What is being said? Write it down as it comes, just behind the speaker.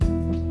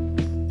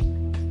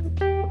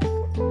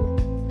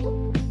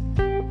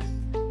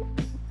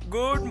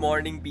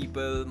morning,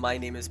 people. My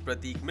name is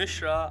Prateek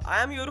Mishra.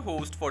 I am your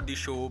host for the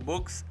show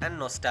Books and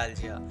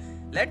Nostalgia.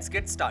 Let's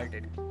get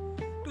started.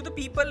 To the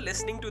people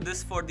listening to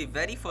this for the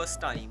very first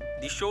time,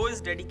 the show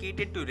is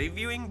dedicated to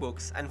reviewing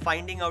books and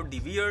finding out the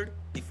weird,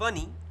 the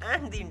funny,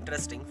 and the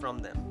interesting from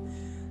them.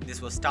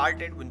 This was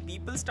started when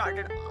people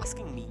started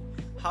asking me,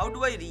 how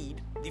do I read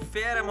the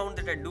fair amount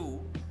that I do?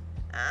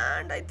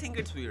 And I think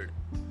it's weird.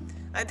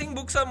 I think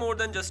books are more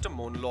than just a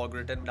monologue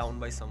written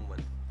down by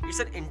someone. It's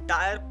an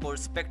entire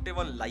perspective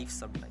on life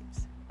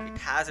sometimes. It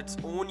has its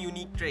own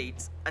unique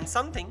traits and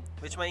something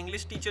which my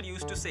English teacher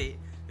used to say,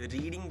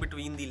 reading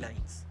between the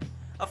lines.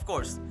 Of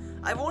course,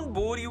 I won't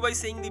bore you by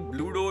saying the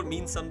blue door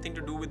means something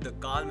to do with the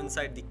calm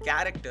inside the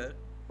character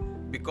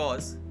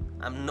because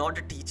I'm not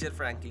a teacher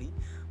frankly,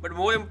 but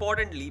more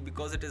importantly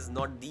because it is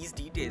not these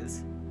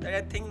details that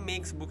I think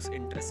makes books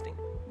interesting.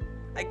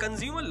 I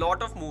consume a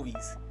lot of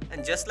movies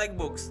and just like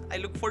books, I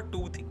look for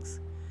two things.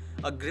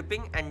 A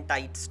gripping and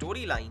tight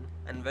storyline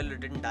and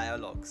well-written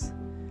dialogues.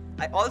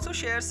 I also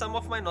share some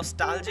of my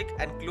nostalgic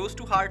and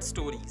close-to-heart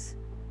stories.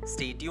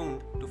 Stay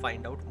tuned to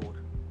find out more.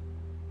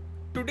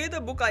 Today the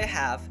book I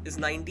have is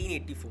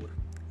 1984,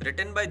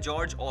 written by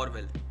George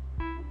Orwell.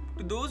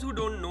 To those who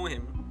don't know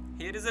him,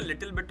 here is a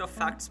little bit of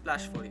fact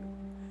splash for you.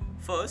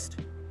 First,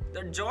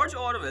 that George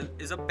Orwell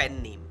is a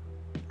pen name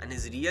and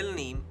his real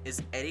name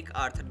is Eric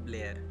Arthur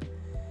Blair.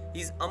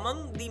 He's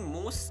among the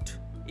most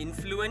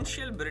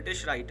influential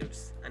British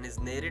writers and his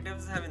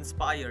narratives have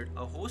inspired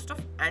a host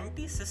of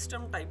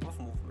anti-system type of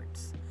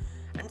movements.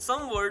 And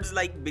some words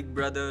like Big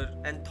Brother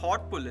and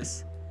Thought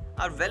Police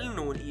are well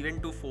known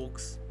even to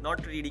folks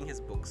not reading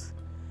his books.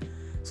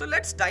 So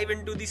let's dive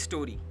into the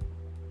story.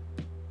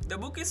 The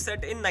book is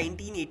set in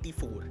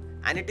 1984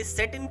 and it is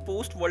set in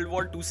post-World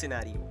War II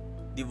scenario.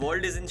 The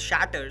world is in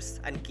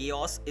shatters and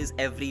chaos is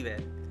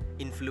everywhere.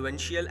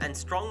 Influential and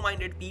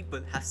strong-minded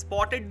people have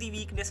spotted the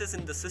weaknesses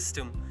in the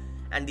system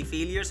and the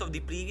failures of the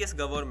previous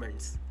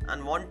governments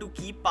and want to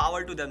keep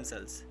power to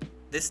themselves,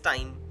 this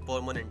time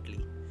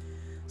permanently.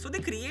 So they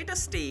create a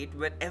state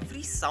where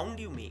every sound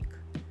you make,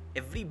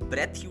 every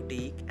breath you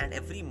take and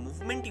every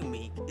movement you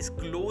make is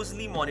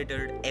closely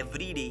monitored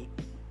every day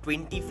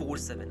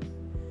 24/7.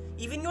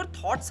 Even your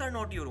thoughts are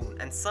not your own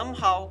and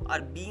somehow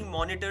are being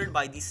monitored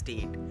by the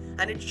state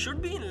and it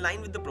should be in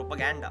line with the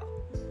propaganda.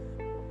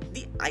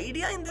 The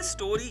idea in this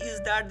story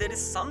is that there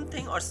is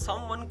something or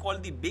someone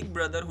called the Big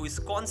Brother who is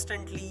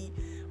constantly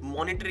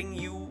monitoring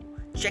you,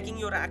 checking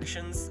your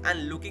actions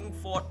and looking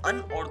for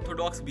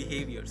unorthodox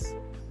behaviors.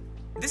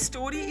 This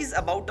story is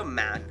about a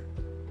man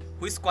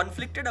who is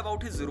conflicted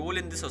about his role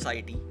in the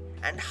society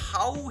and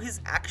how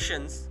his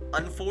actions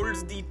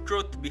unfolds the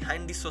truth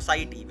behind the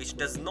society which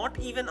does not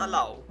even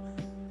allow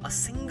a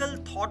single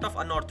thought of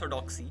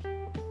unorthodoxy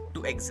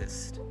to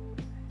exist.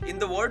 In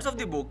the words of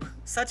the book,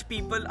 such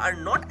people are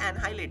not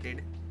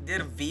annihilated,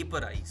 they're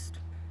vaporized.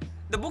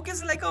 The book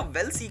is like a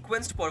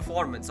well-sequenced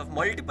performance of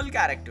multiple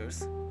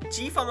characters,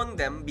 chief among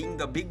them being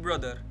the Big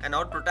Brother and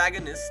our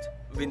protagonist,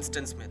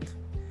 Winston Smith.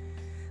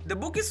 The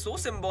book is so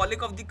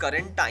symbolic of the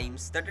current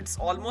times that it's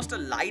almost a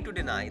lie to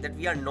deny that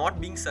we are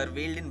not being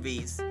surveilled in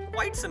ways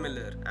quite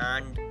similar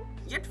and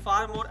yet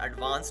far more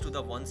advanced to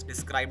the ones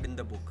described in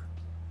the book.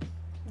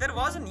 There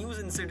was a news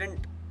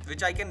incident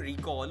which I can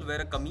recall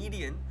where a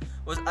comedian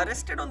was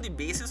arrested on the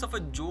basis of a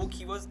joke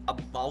he was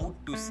about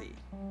to say.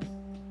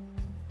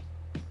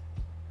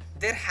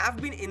 There have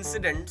been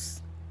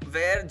incidents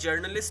where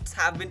journalists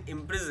have been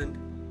imprisoned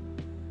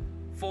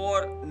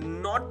for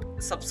not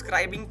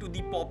subscribing to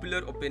the popular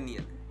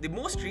opinion. The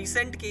most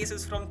recent case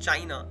is from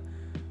China,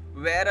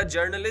 where a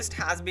journalist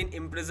has been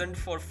imprisoned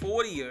for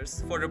 4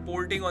 years for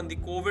reporting on the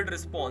COVID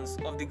response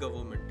of the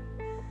government.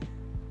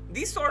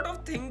 These sort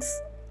of things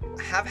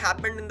have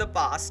happened in the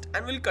past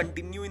and will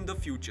continue in the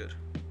future.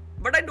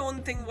 But I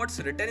don't think what's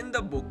written in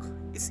the book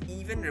is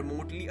even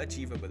remotely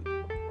achievable.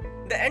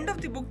 The end of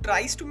the book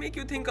tries to make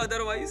you think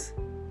otherwise,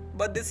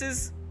 but this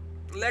is,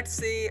 let's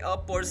say, a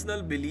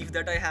personal belief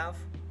that I have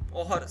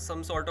or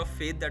some sort of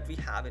faith that we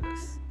have in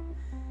us.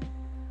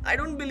 I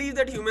don't believe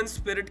that human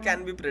spirit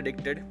can be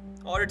predicted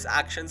or its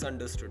actions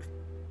understood.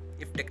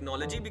 If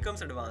technology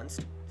becomes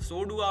advanced,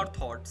 so do our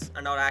thoughts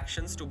and our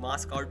actions to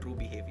mask our true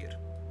behavior.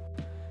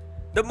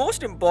 The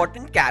most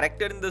important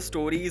character in the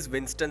story is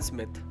Winston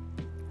Smith,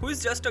 who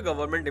is just a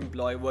government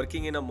employee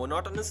working in a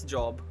monotonous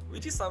job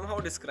which he somehow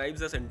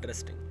describes as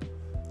interesting.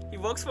 He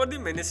works for the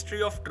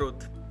Ministry of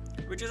Truth,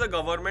 which is a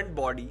government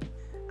body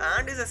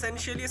and is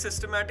essentially a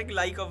systematic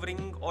lie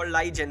covering or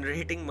lie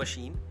generating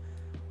machine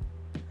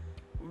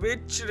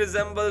which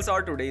resembles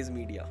our today's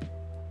media,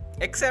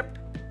 except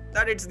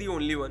that it's the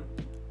only one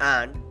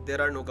and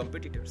there are no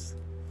competitors.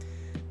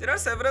 There are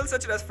several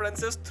such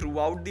references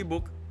throughout the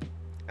book.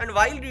 And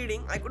while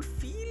reading, I could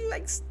feel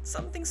like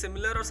something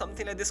similar or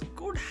something like this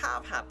could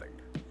have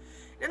happened.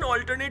 In an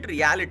alternate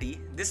reality,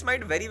 this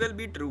might very well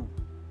be true,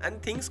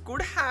 and things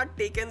could have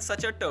taken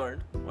such a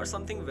turn or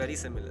something very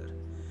similar.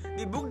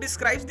 The book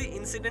describes the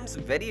incidents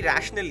very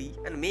rationally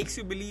and makes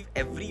you believe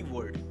every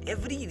word,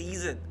 every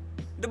reason.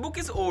 The book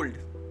is old,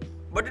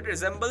 but it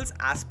resembles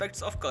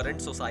aspects of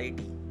current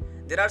society.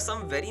 There are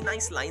some very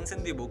nice lines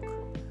in the book,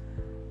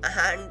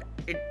 and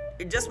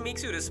it just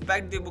makes you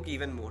respect the book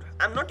even more.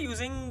 I'm not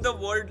using the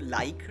word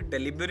like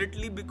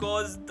deliberately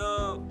because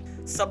the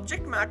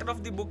subject matter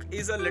of the book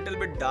is a little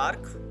bit dark,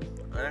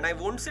 and I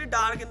won't say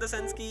dark in the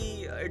sense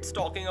ki it's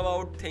talking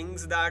about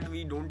things that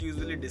we don't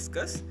usually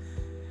discuss,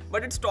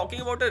 but it's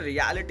talking about a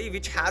reality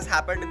which has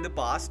happened in the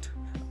past.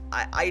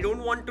 I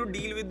don't want to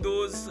deal with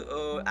those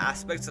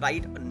aspects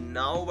right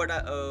now, but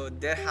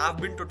there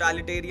have been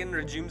totalitarian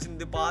regimes in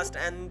the past,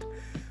 and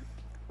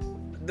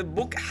the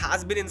book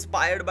has been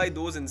inspired by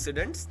those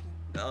incidents,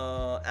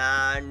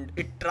 and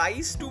it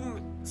tries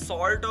to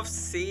sort of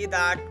say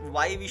that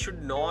why we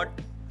should not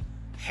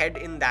head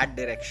in that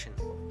direction.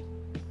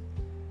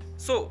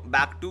 So,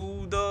 back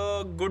to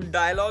the good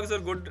dialogues or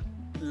good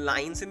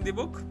lines in the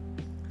book.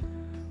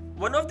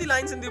 One of the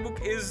lines in the book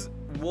is,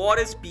 "War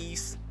is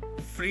peace,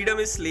 freedom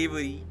is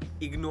slavery,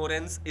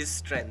 ignorance is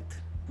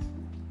strength."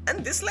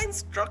 And this line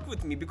struck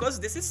with me because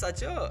this is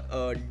such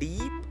a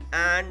deep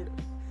and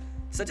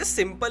such a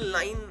simple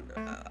line,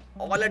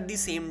 all at the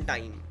same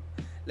time.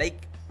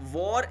 Like,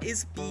 war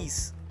is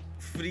peace,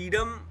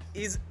 freedom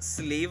is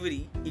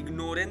slavery,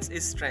 ignorance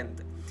is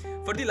strength.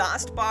 For the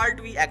last part,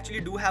 we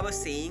actually do have a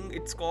saying.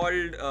 It's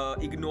called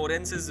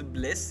ignorance is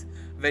bliss.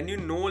 When you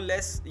know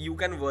less, you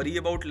can worry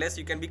about less,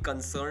 you can be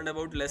concerned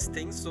about less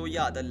things. So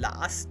yeah, the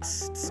last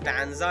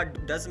stanza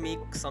does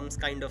make some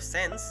kind of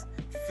sense.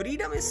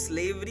 Freedom is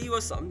slavery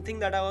was something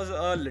that I was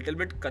a little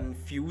bit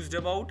confused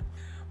about.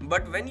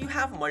 But when you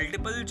have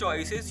multiple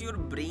choices, your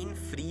brain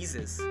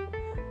freezes.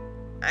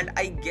 And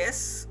I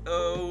guess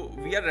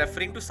we are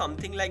referring to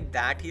something like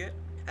that here.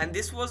 And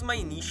this was my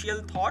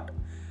initial thought.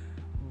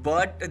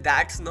 But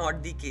that's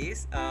not the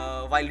case.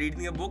 While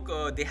reading the book,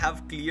 they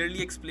have clearly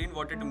explained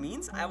what it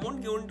means. I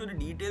won't go into the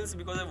details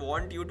because I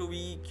want you to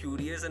be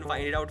curious and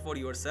find it out for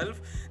yourself.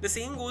 The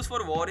same goes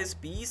for war is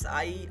peace.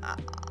 I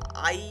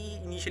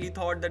initially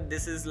thought that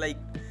this is like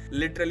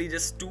literally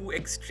just two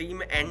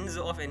extreme ends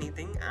of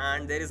anything,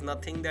 and there is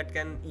nothing that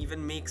can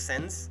even make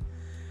sense.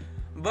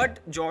 But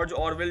George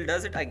Orwell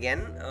does it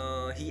again.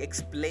 He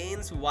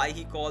explains why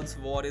he calls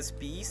war is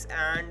peace,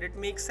 and it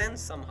makes sense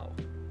somehow.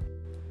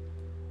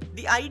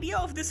 The idea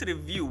of this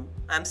review,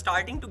 I'm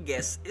starting to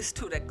guess, is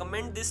to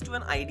recommend this to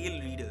an ideal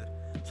reader.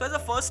 So as a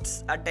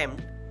first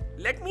attempt,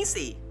 let me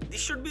say this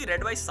should be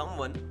read by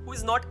someone who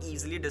is not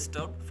easily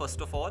disturbed,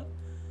 first of all.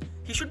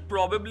 He should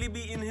probably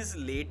be in his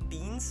late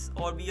teens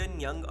or be a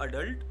young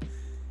adult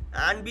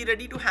and be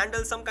ready to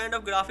handle some kind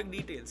of graphic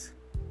details.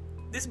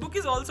 This book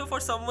is also for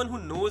someone who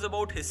knows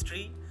about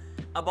history,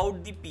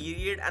 about the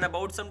period, and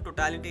about some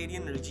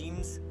totalitarian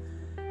regimes,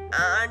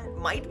 and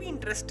might be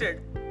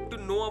interested to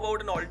know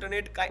about an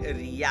alternate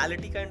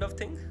reality kind of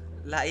thing.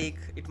 Like,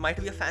 it might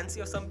be a fancy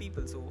of some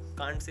people, so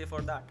can't say for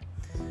that.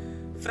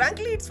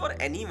 Frankly, it's for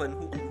anyone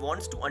who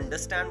wants to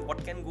understand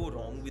what can go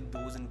wrong with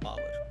those in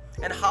power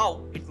and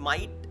how it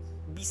might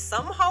be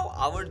somehow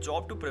our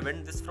job to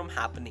prevent this from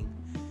happening.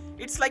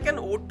 It's like an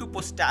ode to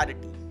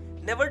posterity,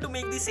 never to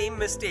make the same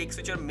mistakes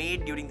which are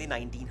made during the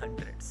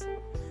 1900s.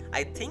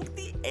 I think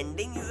the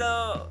ending is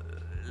a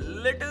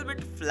little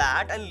bit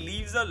flat and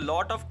leaves a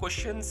lot of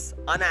questions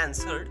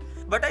unanswered,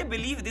 but I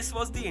believe this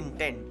was the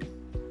intent.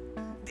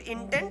 The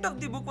intent of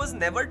the book was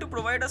never to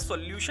provide a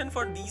solution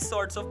for these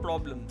sorts of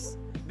problems,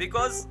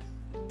 because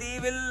they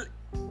will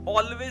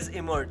always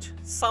emerge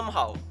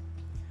somehow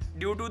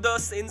due to the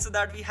sins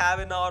that we have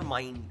in our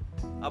mind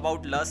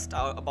about lust,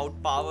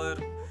 about power.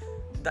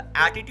 The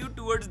attitude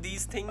towards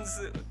these things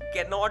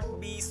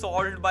cannot be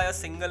solved by a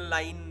single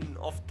line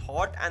of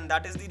thought, and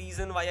that is the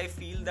reason why I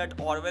feel that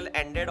Orwell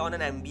ended on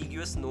an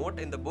ambiguous note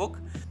in the book,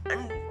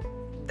 and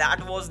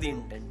that was the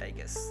intent, I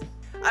guess.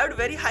 I would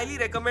very highly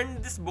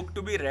recommend this book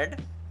to be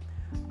read,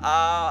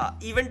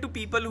 even to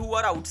people who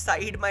are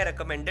outside my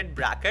recommended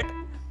bracket.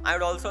 I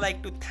would also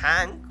like to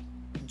thank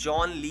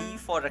John Lee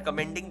for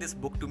recommending this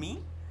book to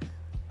me.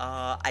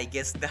 I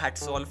guess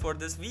that's all for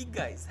this week,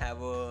 guys.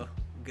 Have a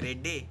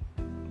great day.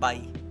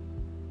 Bye.